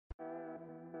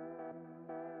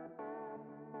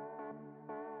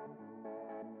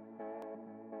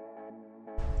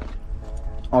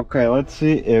Okay, let's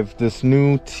see if this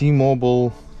new T-Mobile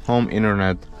home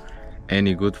internet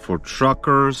any good for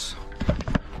truckers,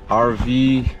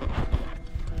 RV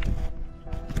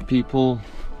people,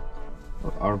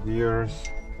 or RVers.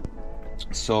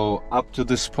 So up to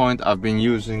this point I've been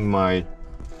using my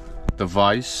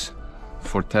device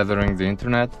for tethering the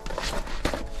internet.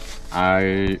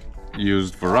 I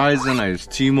used Verizon, I used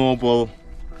T-Mobile.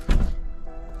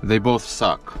 They both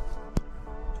suck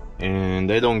and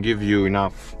they don't give you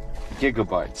enough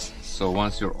gigabytes. So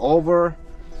once you're over,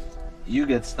 you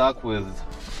get stuck with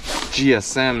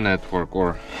GSM network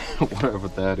or whatever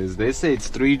that is. They say it's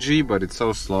 3G, but it's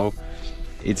so slow.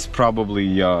 It's probably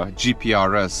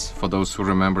GPRS for those who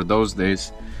remember those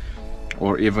days,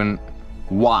 or even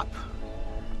WAP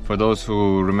for those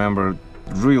who remember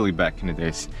really back in the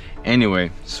days.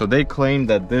 Anyway, so they claim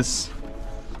that this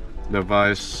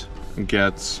device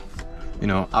gets, you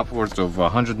know, upwards of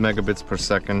 100 megabits per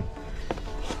second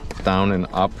down and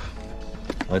up.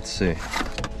 Let's see.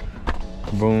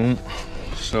 Boom.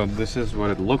 So this is what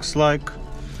it looks like.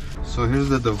 So here's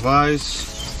the device,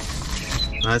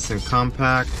 nice and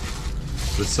compact,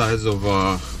 the size of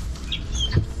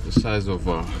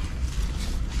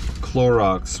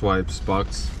Clorox wipes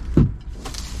box,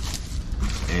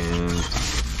 and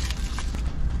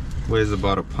weighs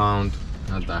about a pound.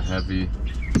 Not that heavy.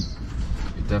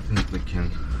 You definitely can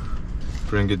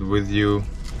bring it with you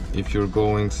if you're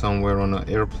going somewhere on an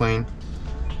airplane,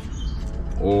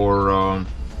 or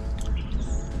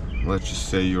let's just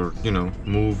say you're, you know,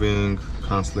 moving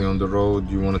constantly on the road,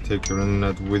 you want to take your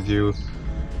internet with you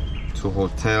to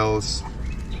hotels.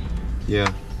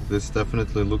 Yeah, this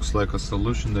definitely looks like a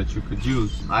solution that you could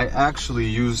use. I actually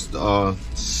used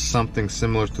something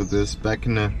similar to this back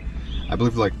in I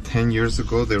believe like 10 years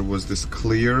ago. There was this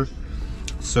Clear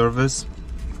service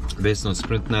based on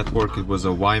Sprint network. It was a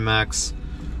WiMAX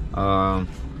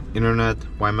internet,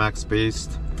 WiMAX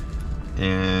based,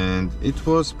 and it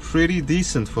was pretty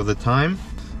decent for the time.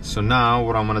 So now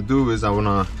what I'm gonna do is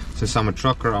since I'm a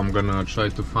trucker, I'm gonna try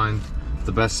to find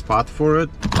the best spot for it.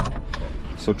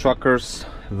 So truckers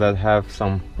that have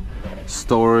some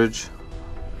storage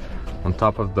on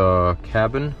top of the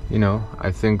cabin, you know,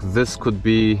 I think this could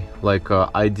be like an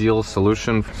ideal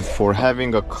solution for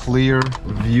having a clear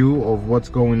view of what's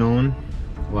going on,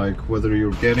 like whether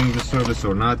you're getting the service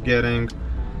or not getting,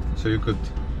 so you could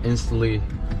instantly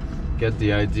get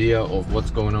the idea of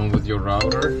what's going on with your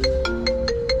router.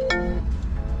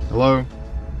 Hello?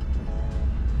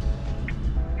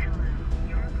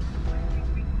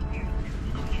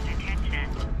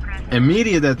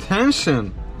 Immediate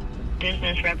attention.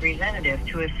 Business representative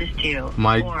to assist you.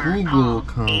 My Google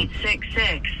account.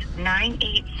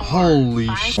 866-984. Holy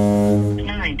shit.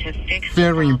 To fix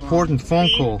very important phone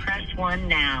call. Press 1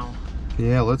 now.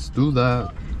 Yeah, let's do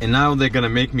that. And now they're gonna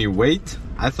make me wait?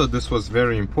 I thought this was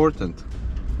very important.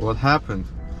 What happened?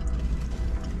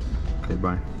 Okay,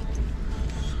 bye.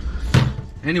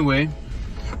 Anyway,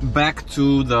 back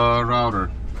to the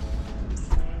router.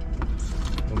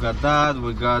 We got that,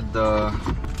 we got the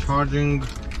charging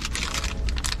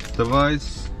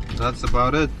device. That's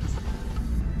about it.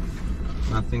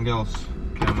 Nothing else.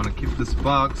 Okay, I'm gonna keep this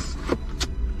box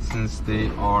since they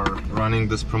are running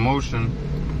this promotion.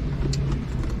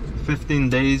 15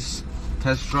 days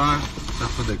test drive,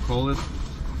 that's what they call it.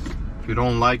 If you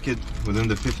don't like it within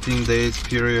the 15 days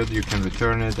period, you can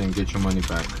return it and get your money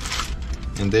back.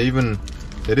 And they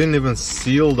didn't even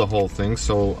seal the whole thing,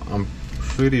 so I'm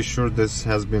pretty sure this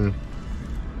has been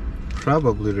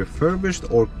probably refurbished,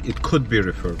 or it could be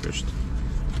refurbished.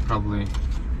 Probably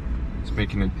it's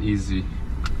making it easy.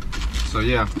 So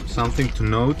yeah, something to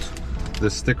note, the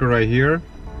sticker right here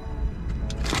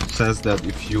says that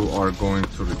if you are going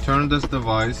to return this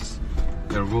device,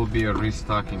 there will be a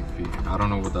restocking fee. I don't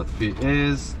know what that fee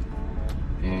is,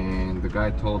 and the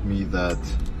guy told me that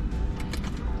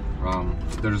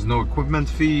there's no equipment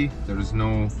fee, there is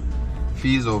no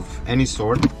fees of any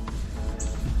sort,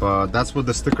 but that's what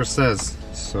the sticker says.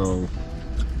 So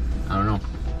I don't know.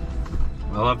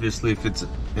 Well, obviously if it's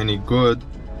any good,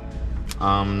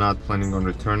 I'm not planning on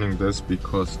returning this,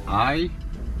 because I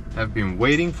have been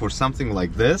waiting for something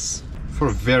like this for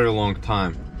a very long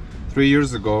time. 3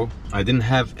 years ago I didn't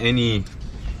have any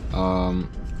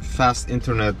fast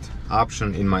internet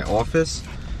option in my office,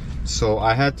 so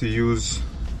I had to use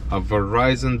a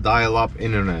Verizon dial-up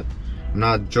internet. I'm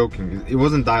not joking, it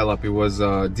wasn't dial-up, it was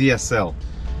DSL.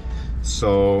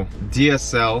 So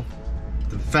DSL,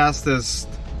 the fastest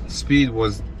speed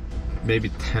was maybe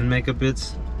 10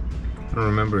 megabits. I don't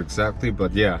remember exactly,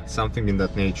 but yeah, something in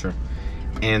that nature.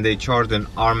 And they charged an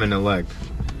arm and a leg.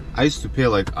 I used to pay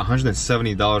like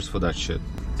 $170 for that shit.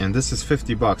 and this is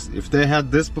 50 bucks. If they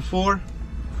had this before,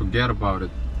 forget about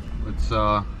it. Let's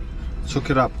hook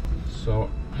it up. So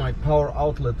my power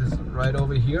outlet is right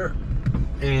over here,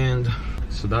 and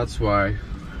so that's why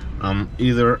I'm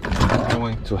either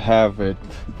going to have it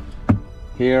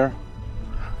here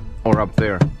or up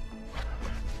there.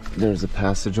 There's a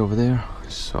passage over there,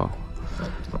 so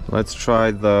let's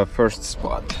try the first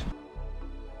spot.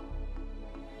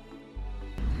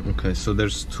 Okay, so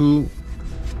there's two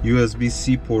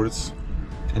USB-C ports,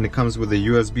 and it comes with a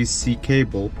USB-C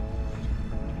cable.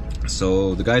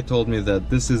 So the guy told me that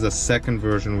this is a second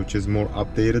version, which is more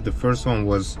updated. The first one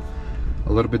was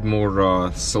a little bit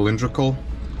more cylindrical,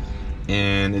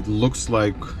 and it looked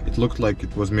like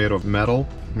it was made of metal.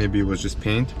 Maybe it was just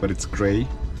paint, but it's gray.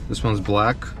 This one's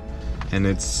black, and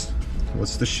it's,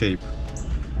 what's the shape?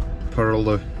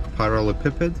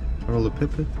 Parallelepiped.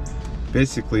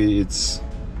 Basically, it's,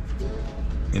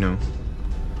 you know,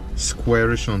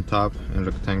 squarish on top and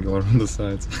rectangular on the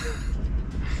sides.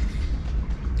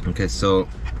 Okay, so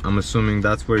I'm assuming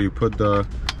that's where you put the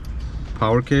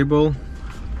power cable.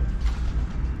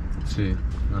 Let's see,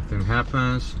 nothing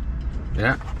happens.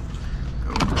 Yeah.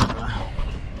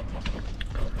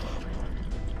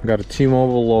 Got a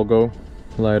T-Mobile logo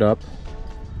light up.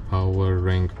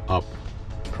 Powering up.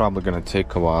 Probably gonna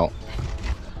take a while.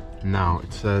 Now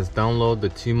it says download the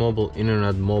T-Mobile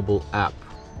Internet mobile app.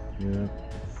 Yeah.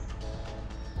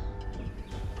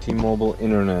 T-Mobile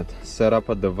Internet. Set up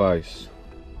a device.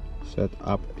 Set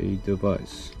up a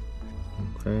device.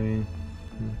 Okay.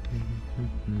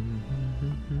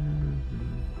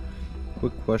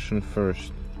 Quick question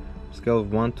first. Scale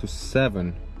of 1 to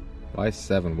 7. Why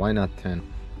 7? Why not 10?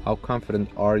 How confident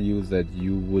are you that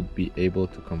you would be able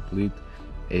to complete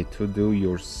a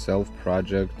to-do-yourself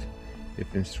project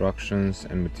if instructions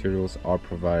and materials are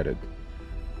provided?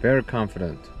 Very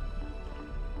confident.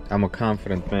 I'm a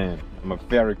confident man. I'm a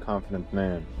very confident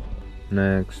man.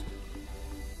 Next.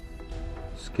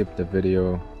 Skip the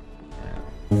video.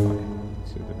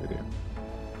 See the video.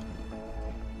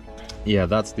 Yeah,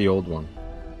 that's the old one.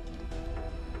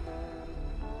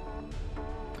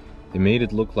 They made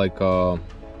it look like a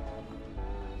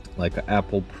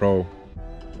Apple Pro,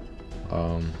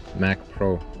 Mac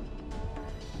Pro.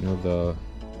 You know, the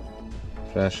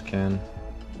trash can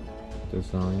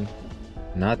design.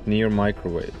 Not near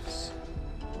microwaves.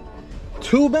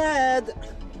 Too bad.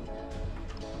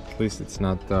 At least it's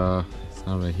not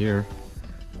right here.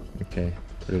 Okay,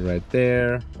 put it right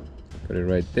there. Put it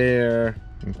right there.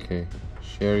 Okay,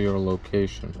 share your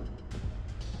location.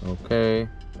 Okay.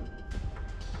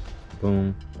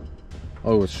 Boom.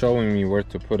 Oh, it's showing me where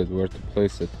to put it, where to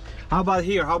place it. How about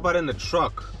here? How about in the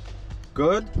truck?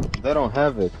 Good? They don't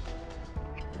have it.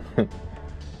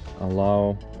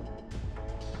 Allow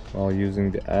while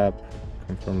using the app.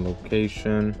 Confirm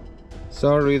location.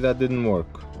 Sorry, that didn't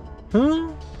work.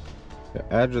 Huh?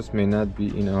 The address may not be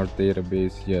in our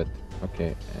database yet.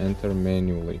 Okay, enter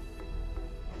manually.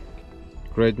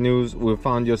 Great news, we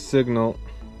found your signal.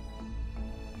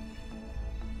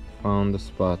 Found the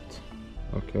spot.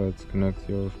 Okay, let's connect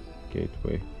your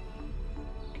gateway.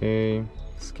 Okay,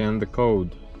 scan the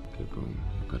code. Okay, boom,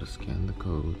 you gotta scan the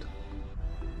code.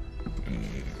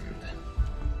 And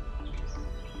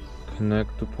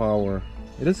connect to power.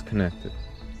 It is connected.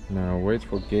 Now wait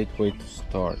for gateway to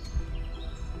start.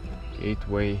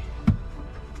 Gateway,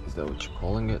 is that what you're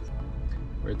calling it?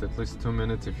 Wait at least 2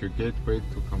 minutes if your gateway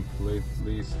to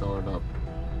completely start up.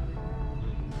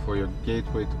 For your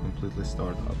gateway to completely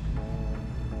start up.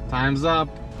 Time's up.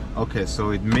 Okay,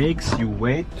 so it makes you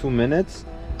wait 2 minutes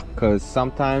because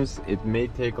sometimes it may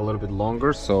take a little bit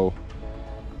longer, so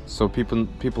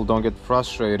people don't get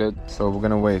frustrated. So we're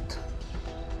gonna wait.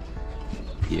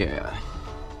 Yeah.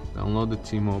 Download the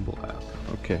T-Mobile app.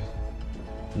 Okay.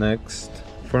 Next,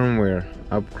 firmware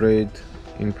upgrade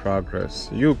in progress.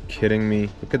 Are you kidding me?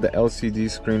 Look at the LCD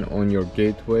screen on your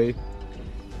gateway.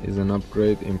 Is an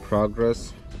upgrade in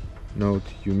progress. Note,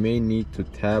 you may need to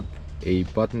tap a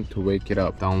button to wake it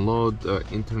up. Download the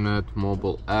Internet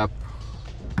mobile app.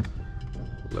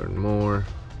 Learn more.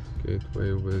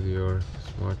 Gateway with your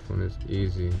smartphone is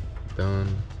easy.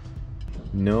 Done.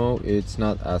 No, it's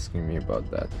not asking me about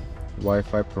that.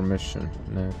 Wi-Fi permission.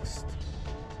 Next.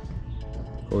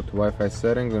 Go to Wi-Fi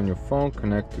settings on your phone.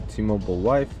 Connect to T-Mobile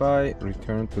Wi-Fi.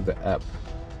 Return to the app.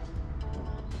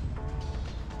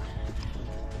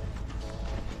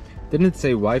 Didn't it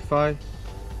say Wi-Fi?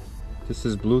 This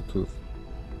is Bluetooth.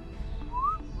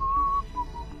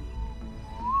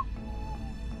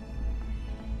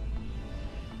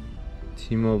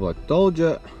 T-Mobile, I told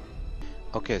ya.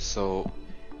 Okay, so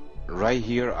right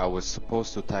here I was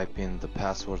supposed to type in the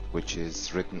password which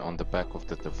is written on the back of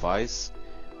the device,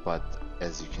 but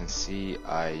as you can see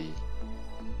I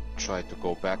tried to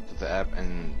go back to the app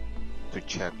and to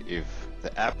check if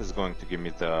the app is going to give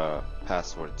me the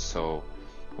password. So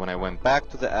when I went back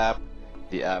to the app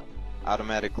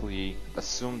automatically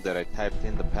assumed that I typed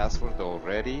in the password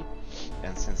already,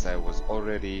 and since I was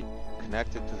already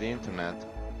connected to the internet,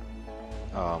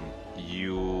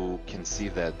 you can see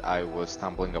that I was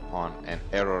stumbling upon an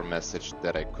error message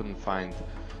that I couldn't find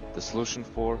the solution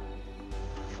for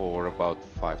about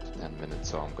 5 to 10 minutes.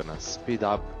 So I'm gonna speed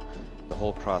up the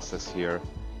whole process here.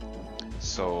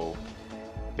 So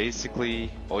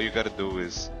basically all you gotta do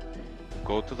is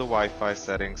go to the Wi-Fi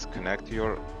settings, connect to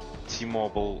your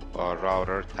T-Mobile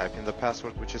router, type in the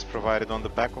password which is provided on the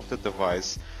back of the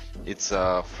device. It's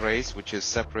a phrase which is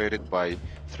separated by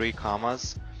 3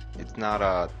 commas. It's not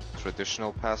a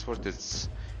traditional password, it's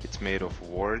made of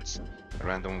words,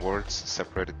 random words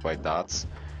separated by dots.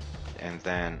 And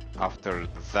then after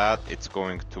that it's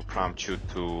going to prompt you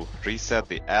to reset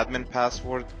the admin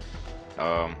password,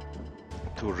 to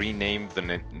rename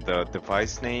the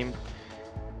device name,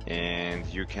 and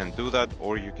you can do that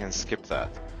or you can skip that.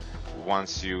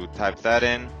 Once you type that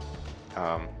in,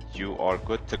 you are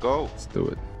good to go. Let's do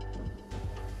it.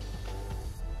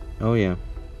 Oh yeah.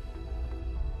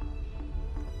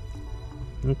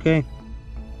 Okay,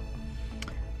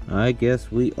 I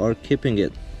guess we are keeping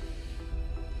it.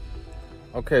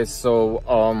 Okay, so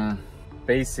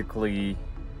basically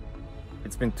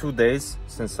it's been 2 days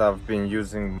since I've been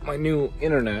using my new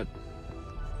internet.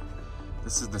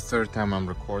 This is the 3rd time I'm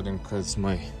recording because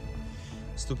my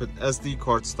stupid SD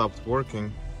card stopped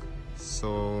working.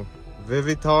 So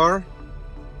Vivitar,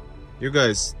 you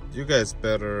guys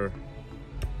better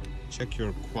check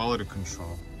your quality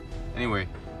control. Anyway,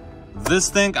 this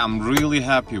thing I'm really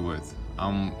happy with.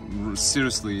 I'm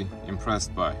seriously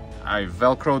impressed by. I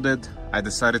velcroed it. I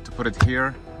decided to put it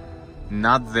here,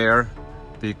 not there,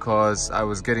 because I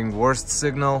was getting worst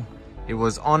signal. It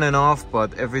was on and off,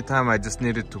 but every time I just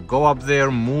needed to go up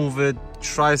there, move it,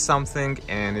 try something,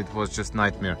 and it was just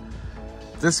nightmare.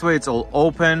 This way it's all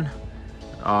open.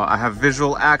 I have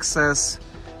visual access,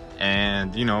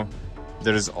 and you know,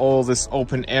 there's all this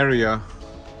open area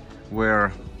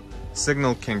where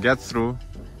signal can get through,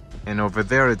 and over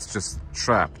there it's just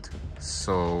trapped.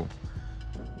 So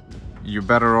you're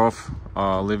better off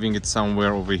leaving it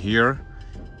somewhere over here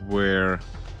where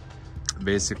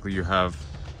basically you have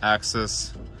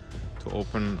access to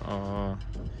open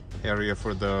area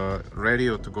for the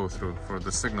radio to go through, for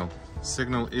the signal.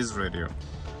 Signal is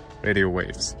radio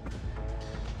waves.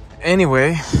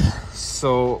 Anyway,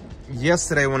 so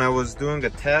yesterday when I was doing a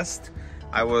test,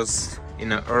 I was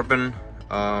in an urban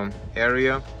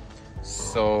area,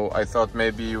 so I thought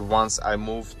maybe once I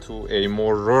move to a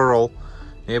more rural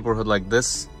neighborhood like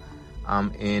this,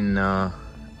 I'm in a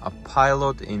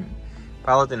pilot in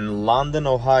London,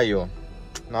 Ohio,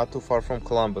 not too far from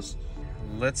Columbus.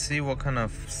 Let's see what kind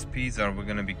of speeds are we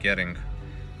gonna be getting.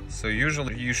 So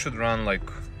usually you should run like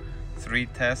 3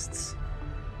 tests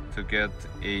to get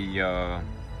an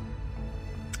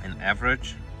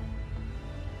average,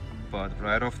 but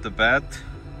right off the bat,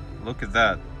 look at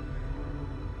that.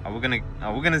 Are we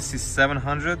gonna see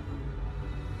 700?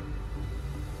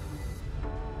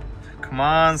 Come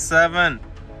on, 7.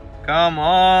 Come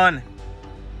on.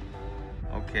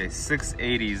 Okay,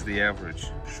 680 is the average.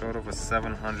 Short of a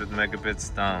 700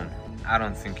 megabits down. I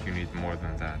don't think you need more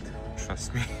than that.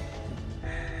 Trust me.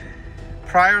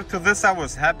 Prior to this, I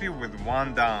was happy with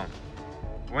 1 down.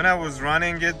 When I was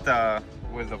running it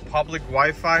with a public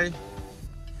Wi-Fi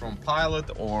from Pilot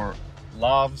or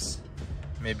Loves,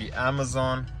 maybe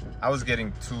Amazon, I was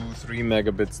getting 2-3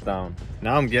 megabits down.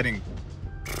 Now I'm getting,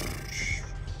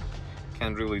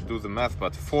 can't really do the math,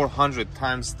 but 400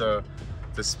 times the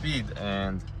speed,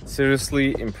 and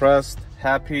seriously impressed,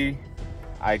 happy.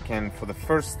 I can, for the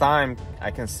first time,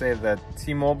 I can say that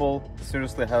T-Mobile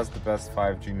seriously has the best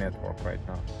 5G network right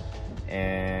now.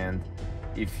 And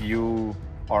if you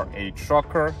are a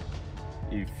trucker,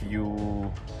 if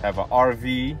you have an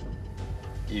RV,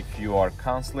 if you are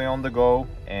constantly on the go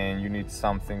and you need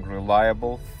something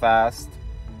reliable, fast,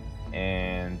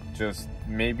 and just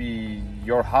maybe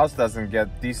your house doesn't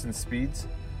get decent speeds,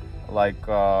 like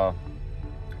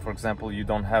for example, you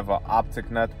don't have an optic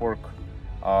network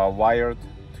wired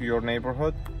to your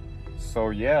neighborhood. So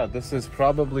yeah, this is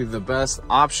probably the best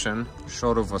option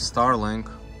short of a Starlink.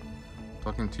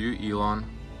 Talking to you, Elon.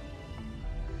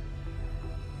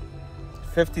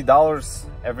 $50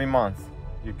 every month.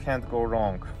 You can't go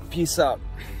wrong. Peace out.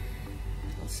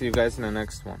 I'll see you guys in the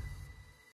next one.